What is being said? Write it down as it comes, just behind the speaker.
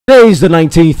Today is the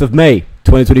 19th of May,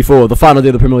 2024, the final day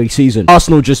of the Premier League season.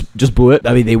 Arsenal just blew it.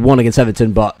 I mean, they won against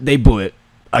Everton, but they blew it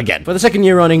again. For the second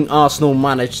year running, Arsenal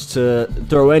managed to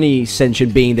throw any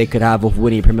sentient being they could have of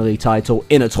winning a Premier League title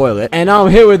in a toilet. And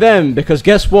I'm here with them because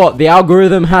guess what? The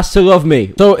algorithm has to love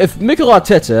me. So if Mikel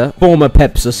Arteta, former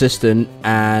Pep's assistant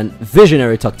and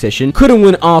visionary tactician, couldn't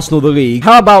win Arsenal the league,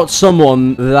 how about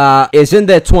someone that is in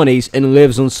their 20s and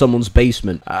lives on someone's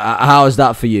basement? How is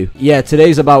that for you? Yeah,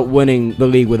 today's about winning the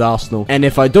league with Arsenal. And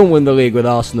if I don't win the league with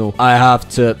Arsenal, I have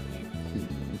to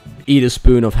eat a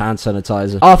spoon of hand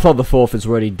sanitizer. I thought the fourth is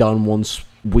already done once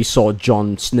we saw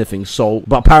John sniffing salt,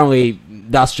 but apparently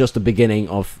that's just the beginning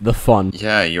of the fun.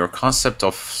 Yeah, your concept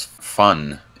of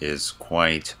fun is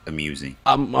quite amusing.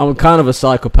 I'm kind of a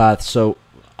psychopath, so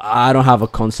I don't have a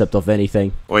concept of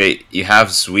anything. Wait, you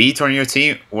have sweet on your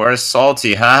team? Where's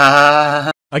salty?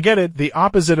 Ha! I get it, the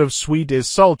opposite of sweet is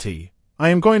salty. I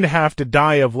am going to have to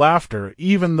die of laughter,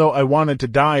 even though I wanted to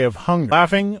die of hunger.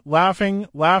 Laughing, laughing,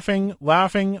 laughing,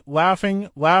 laughing, laughing,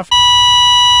 laughing.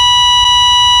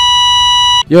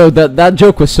 Yo, that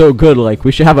joke was so good, like,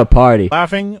 we should have a party.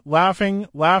 Laughing, laughing,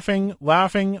 laughing,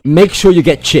 laughing. Make sure you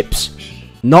get chips,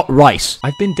 not rice.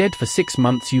 I've been dead for 6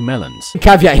 months, you melons. The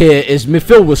caveat here is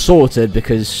midfield was sorted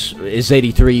because it's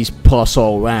 83s plus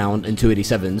all round and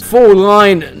 287s. Forward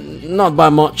line, not by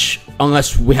much,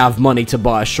 unless we have money to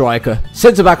buy a striker.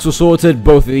 Centre-backs were sorted,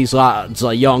 both of these lads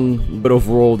are young, but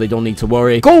overall they don't need to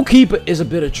worry. Goalkeeper is a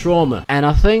bit of trauma, and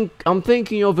I'm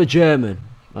thinking of a German.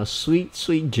 A sweet,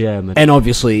 sweet German. And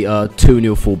obviously, 2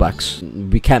 new fullbacks.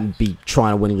 We can't be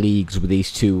trying to win leagues with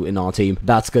these two in our team.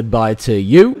 That's goodbye to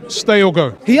you. Stay or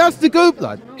go. He has to go,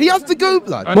 blood. He has to go,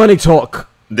 blood. Money talk.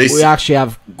 We actually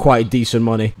have quite decent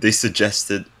money. They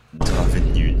suggested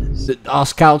Darwin Nunes. Our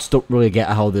scouts don't really get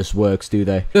how this works, do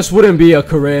they? This wouldn't be a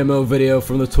career mode video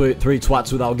from the three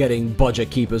twats without getting budget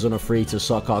keepers on a free to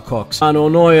suck our cocks. And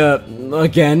Neuer,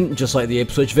 again, just like the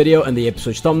Ipswich video and the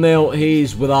Ipswich thumbnail,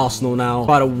 he's with Arsenal now,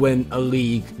 trying to win a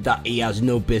league that he has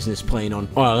no business playing on.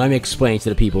 Alright, let me explain to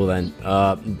the people then.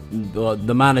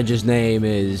 The manager's name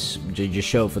is... Just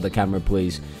show for the camera,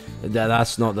 please.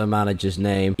 That's not the manager's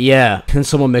name. Yeah, can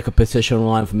someone make a petition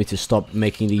online for me to stop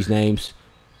making these names?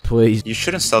 Please. You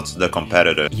shouldn't sell to the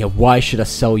competitor. Yeah, why should I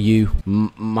sell you,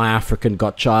 my African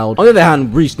godchild? On the other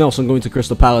hand, Reece Nelson going to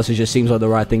Crystal Palace, it just seems like the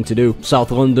right thing to do.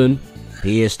 South London,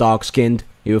 he is dark-skinned,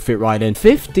 he will fit right in.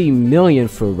 50 million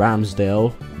for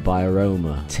Ramsdale by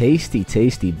Roma. Tasty,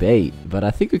 tasty bait, but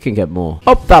I think we can get more.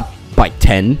 Up that by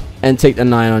 10 and take the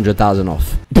 900,000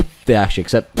 off. They actually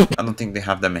accept. I don't think they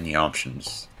have that many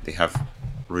options. They have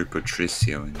Rui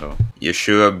Patricio and go. You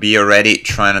should be already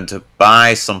trying to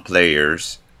buy some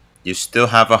players. You still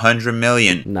have 100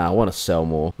 million. Nah, I want to sell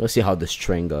more. Let's see how this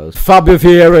train goes. Fabio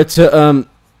Vieira to,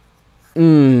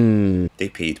 They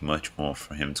paid much more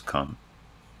for him to come.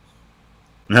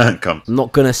 Come. I'm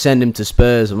not gonna send him to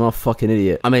Spurs. I'm not a fucking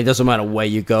idiot. I mean, it doesn't matter where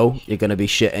you go. You're gonna be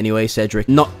shit anyway, Cedric.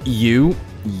 Not you.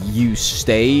 You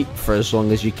stay for as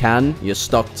long as you can. You're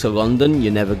stuck to London.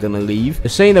 You're never gonna leave. They're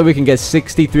saying that we can get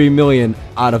 63 million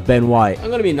out of Ben White.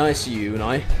 I'm gonna be nice to you and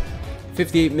I.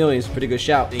 58 million is a pretty good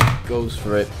shout. He goes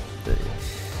for it.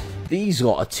 These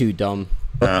lot are too dumb.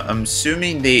 I'm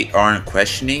assuming they aren't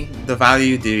questioning the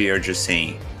value. They are just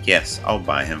saying, yes, I'll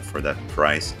buy him for that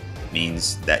price.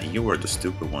 Means that you were the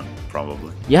stupid one,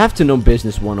 probably. You have to know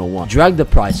business 101. Drag the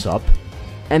price up,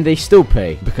 and they still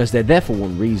pay, because they're there for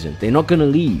one reason. They're not gonna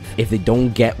leave if they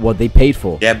don't get what they paid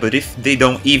for. Yeah, but if they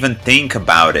don't even think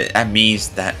about it, that means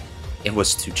that it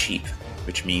was too cheap.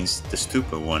 Which means the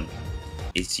stupid one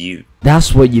is you.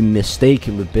 That's what you're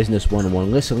mistaken with business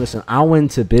 101. Listen, I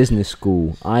went to business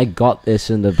school. I got this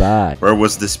in the bag. Where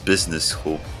was this business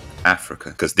school? Africa,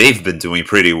 because they've been doing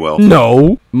pretty well.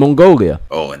 No, Mongolia.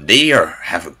 Oh, and they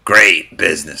have a great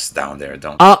business down there,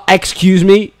 don't they? Excuse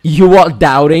me, you are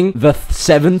doubting the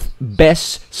 7th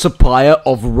best supplier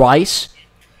of rice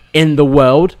in the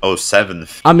world? Oh,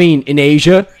 7th. I mean, in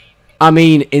Asia. I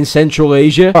mean, in Central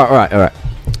Asia. Alright.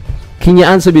 Can you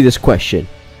answer me this question?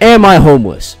 Am I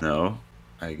homeless? No,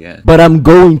 I guess. But I'm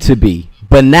going to be.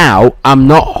 But now, I'm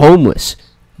not homeless.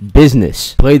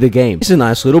 Business. Play the game. He's a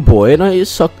nice little boy, and I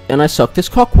sucked his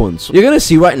cock once. You're gonna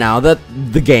see right now that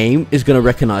the game is gonna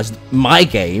recognize my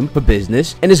game for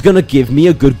business, and is gonna give me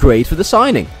a good grade for the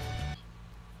signing.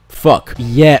 Fuck.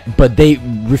 Yeah, but they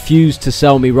refused to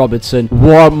sell me Robertson.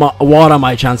 What are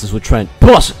my chances with Trent?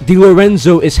 Plus, Di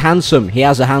Lorenzo is handsome. He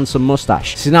has a handsome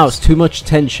mustache. See, now it's too much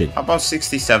tension. How about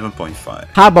 67.5?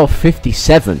 How about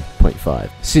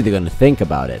 57.5? See, they're gonna think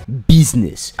about it.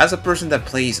 Business. As a person that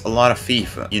plays a lot of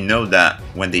FIFA, you know that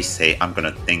when they say, I'm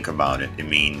gonna think about it, it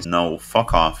means, no,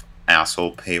 fuck off,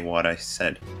 asshole, pay what I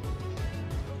said.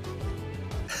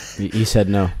 He said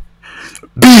no.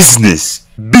 Business,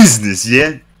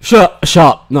 yeah. Shut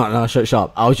up. No, shut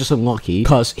up. I was just unlucky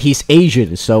because he's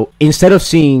Asian. So instead of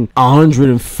seeing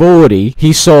 140,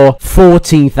 he saw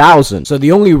 14,000. So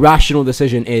the only rational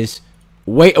decision is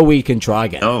wait a week and try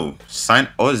again. No, sign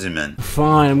Ozyman.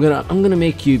 Fine, I'm gonna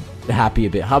make you happy a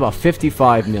bit. How about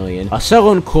 55 million? A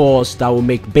sell-on clause that will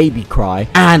make baby cry,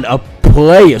 and a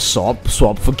player swap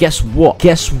for guess what?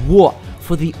 Guess what?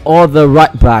 For the other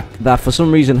right back that for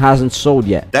some reason hasn't sold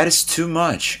yet. That is too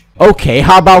much. Okay,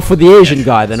 how about for the Asian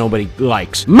guy that nobody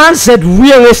likes? Man said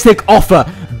realistic offer,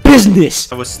 business.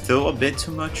 That was still a bit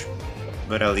too much,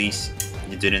 but at least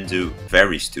you didn't do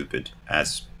very stupid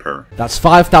as per. That's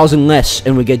 5,000 less,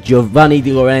 and we get Giovanni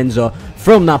Di Lorenzo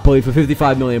from Napoli for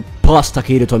 55 million plus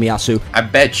Takehiro Tomiyasu. I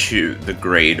bet you the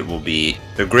grade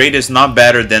is not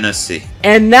better than a C.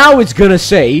 And now it's gonna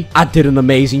say, I did an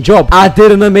amazing job. I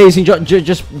did an amazing job.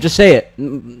 Just say it.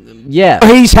 Yeah.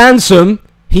 He's handsome.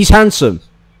 He's handsome.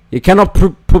 You cannot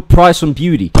put price on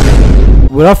beauty.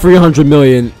 Without 300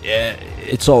 million,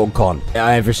 it's all gone.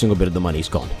 Every single bit of the money's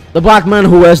gone. The black man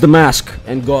who wears the mask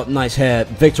and got nice hair,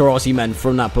 Victor Osimhen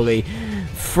from Napoli,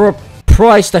 for a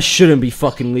price that shouldn't be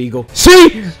fucking legal.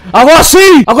 See? I got a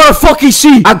C! I got a fucking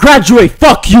C! I graduate!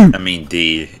 Fuck you! I mean,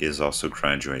 D is also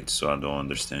graduate, so I don't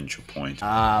understand your point.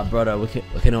 Brother, we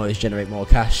can always generate more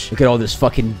cash. Look at all this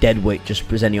fucking dead weight just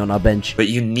presenting on our bench. But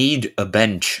you need a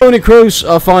bench. Toni Kroos,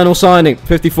 our final signing.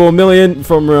 54 million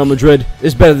from Real Madrid.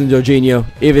 It's better than Jorginho.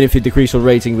 Even if you decrease our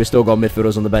rating, we still got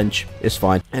midfielders on the bench. It's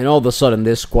fine. And all of a sudden,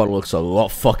 this squad looks a lot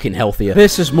fucking healthier.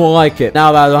 This is more like it.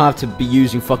 Now that I don't have to be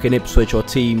using fucking Ipswich or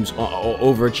teams, or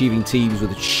overachieving teams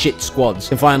with shit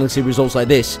squads, and finally see results like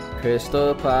this.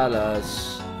 Crystal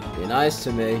Palace, be nice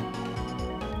to me.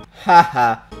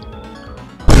 Haha.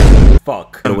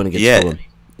 Fuck. I don't win against Fulham.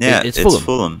 Yeah, it's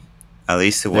Fulham. At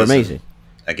least it was amazing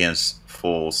against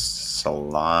full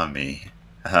salami.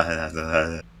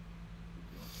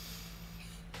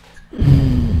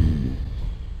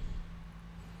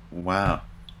 Wow.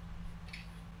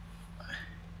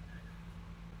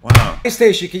 Wow.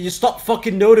 PlayStation, can you stop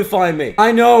fucking notifying me?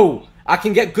 I know I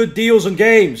can get good deals on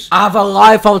games. I have a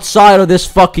life outside of this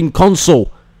fucking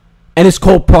console, and it's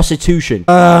called prostitution.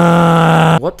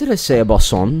 What did I say about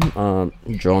Son?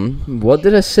 John, what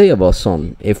did I say about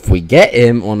Son? If we get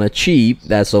him on a cheap,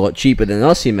 that's a lot cheaper than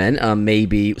Osimhen,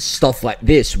 maybe stuff like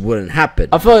this wouldn't happen.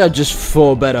 I feel like I just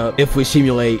feel better if we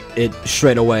simulate it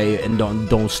straight away and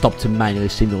don't stop to manually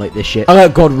simulate this shit. I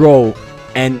let God roll,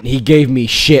 and he gave me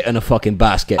shit in a fucking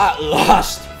basket. At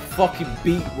last, fucking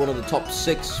beat one of the top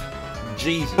 6.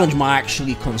 Jesus. We might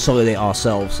actually consolidate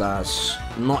ourselves as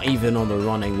not even on the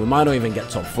running. We might not even get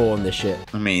top 4 in this shit.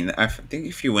 I mean, I think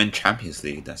if you win Champions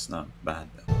League, that's not bad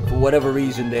though. For whatever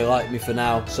reason, they like me for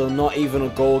now. So not even a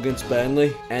goal against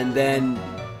Burnley, and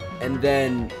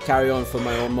then carry on for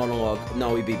my own monologue.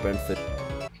 No, we beat Brentford.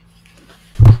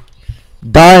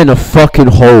 Die in a fucking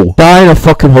hole. Die in a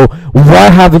fucking hole.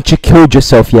 Why haven't you killed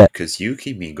yourself yet? Because you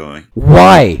keep me going.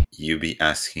 Why? You be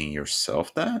asking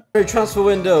yourself that? Transfer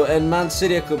window and Man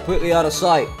City are completely out of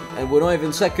sight. And we're not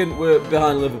even second, we're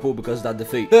behind Liverpool because of that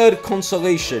defeat. Third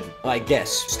consolation, I guess.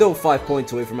 Still 5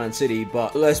 points away from Man City,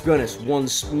 but let's be honest,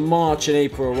 once March and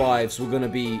April arrives, we're going to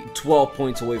be 12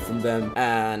 points away from them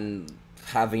and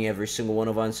having every single one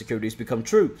of our insecurities become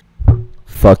true.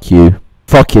 Fuck you.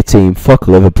 Fuck your team. Fuck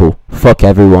Liverpool. Fuck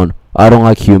everyone. I don't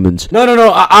like humans. No,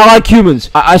 I like humans.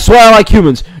 I swear I like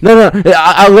humans. No,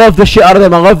 I love the shit out of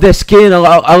them. I love their skin. I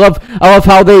love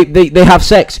how they have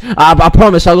sex. I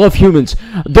promise. I love humans.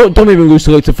 Don't make me lose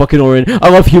to fucking Orin. I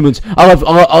love humans. I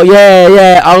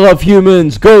love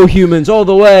humans. Go humans all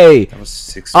the way. That was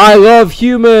 6. I love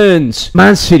humans.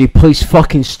 Man City, please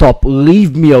fucking stop.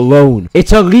 Leave me alone.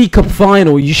 It's a League Cup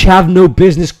final. You should have no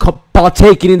business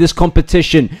partaking in this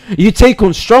competition. You take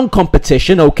on strong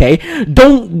competition, okay?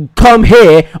 Don't come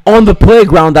here on the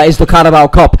playground that is the Carabao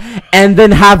Cup and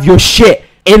then have your shit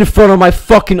in front of my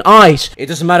fucking eyes. It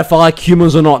doesn't matter if I like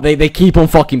humans or not. They keep on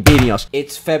fucking beating us.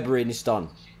 It's February and it's done.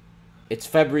 It's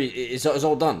February. It's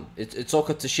all done. It's all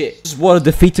cut to shit. This is what a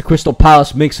defeat to Crystal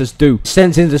Palace makes us do. It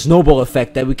sends in the snowball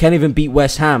effect that we can't even beat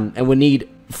West Ham and we need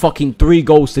fucking 3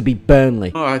 goals to beat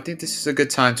Burnley. Oh, I think this is a good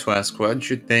time to ask, what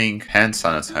do you think hand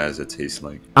sanitizer tastes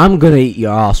like? I'm gonna eat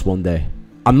your ass one day.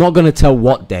 I'm not gonna tell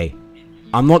what day.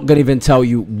 I'm not gonna even tell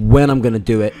you when I'm gonna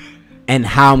do it, and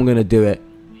how I'm gonna do it,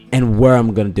 and where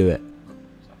I'm gonna do it.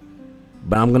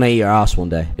 But I'm gonna eat your ass one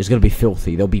day. It's gonna be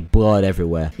filthy. There'll be blood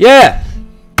everywhere. Yeah!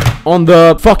 On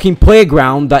the fucking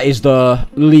playground that is the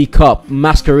League Cup,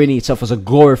 masquerading itself as a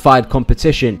glorified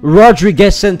competition, Rodri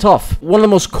gets sent off. One of the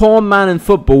most calm men in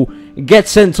football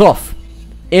gets sent off.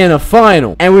 in a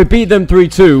final, and we beat them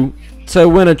 3-2 to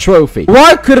win a trophy.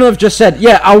 Why couldn't I have just said,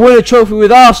 yeah, I win a trophy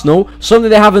with Arsenal, something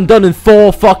they haven't done in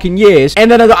 4 fucking years,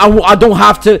 and then I don't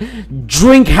have to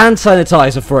drink hand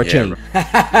sanitizer for a change.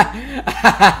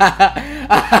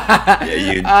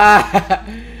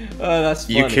 That's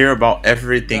funny. You care about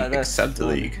everything except the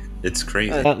league. It's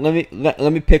crazy.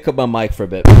 Let me pick up my mic for a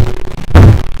bit.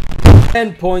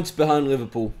 10 points behind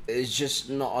Liverpool. It's just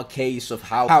not a case of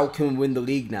how can we win the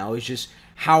league now. It's just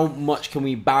how much can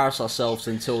we embarrass ourselves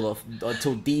until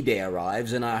D-Day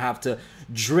arrives, and I have to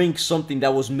drink something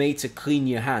that was made to clean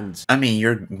your hands. I mean,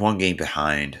 you're 1 game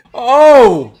behind.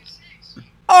 Oh!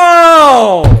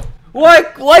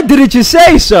 Why didn't you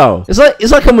say so?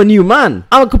 It's like I'm a new man.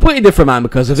 I'm a completely different man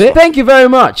because of it. Thank you very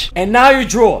much. And now you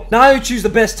draw. Now you choose the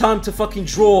best time to fucking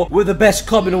draw with the best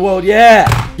club in the world.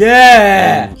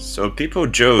 Yeah. So people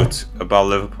joked about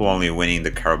Liverpool only winning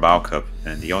the Carabao Cup,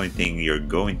 and the only thing you're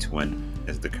going to win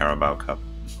is the Carabao Cup.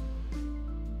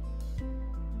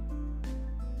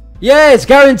 Yeah, it's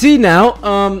guaranteed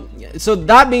now. So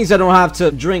that means I don't have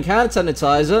to drink hand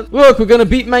sanitizer. Look, we're gonna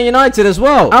beat Man United as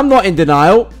well. I'm not in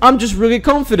denial. I'm just really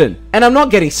confident. And I'm not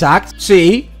getting sacked.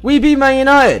 See? We beat Man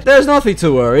United. There's nothing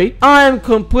to worry. I am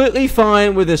completely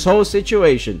fine with this whole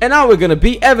situation. And now we're gonna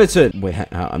beat Everton. Wait,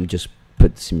 I'm just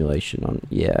put the simulation on.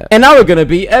 Yeah. And now we're gonna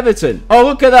beat Everton. Oh,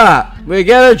 look at that. We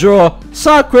get a draw.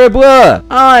 Sacre bleu.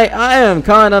 I am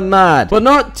kind of mad, but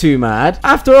not too mad.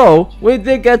 After all, we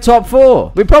did get top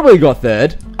 4. We probably got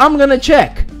 3rd. I'm gonna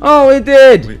check. Oh, we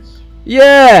did.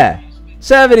 Yeah.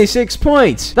 76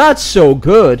 points. That's so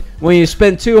good when you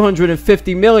spend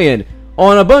 250 million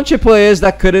on a bunch of players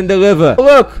that couldn't deliver.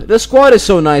 Look, the squad is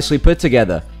so nicely put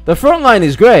together. The front line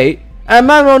is great. And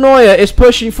Manuel Neuer is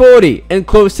pushing 40 and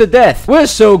close to death. We're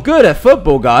so good at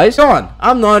football, guys. Come on,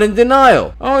 I'm not in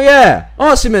denial. Oh yeah,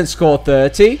 Osimhen scored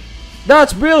 30.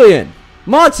 That's brilliant.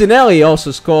 Martinelli also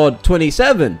scored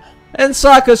 27. And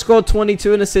Saka scored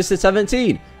 22 and assisted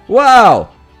 17.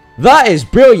 Wow, that is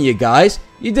brilliant, you guys.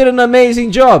 You did an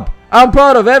amazing job. I'm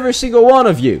proud of every single one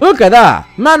of you. Look at that.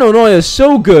 Manuel Neuer is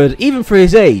so good, even for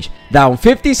his age. Down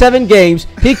 57 games,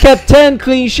 he kept 10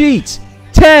 clean sheets.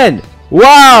 10.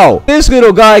 Wow, this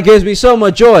little guy gives me so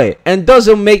much joy and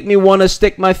doesn't make me want to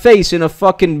stick my face in a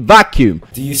fucking vacuum.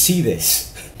 Do you see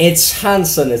this? It's hand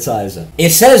sanitizer. It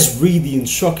says read the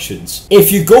instructions.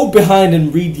 If you go behind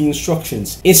and read the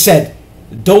instructions, it said,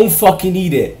 don't fucking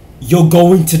eat it. You're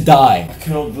going to die. I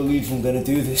cannot believe I'm gonna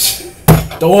do this.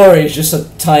 Don't worry, it's just a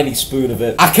tiny spoon of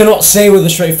it. I cannot say with a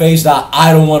straight face that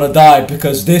I don't want to die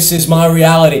because this is my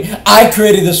reality. I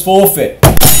created this forfeit.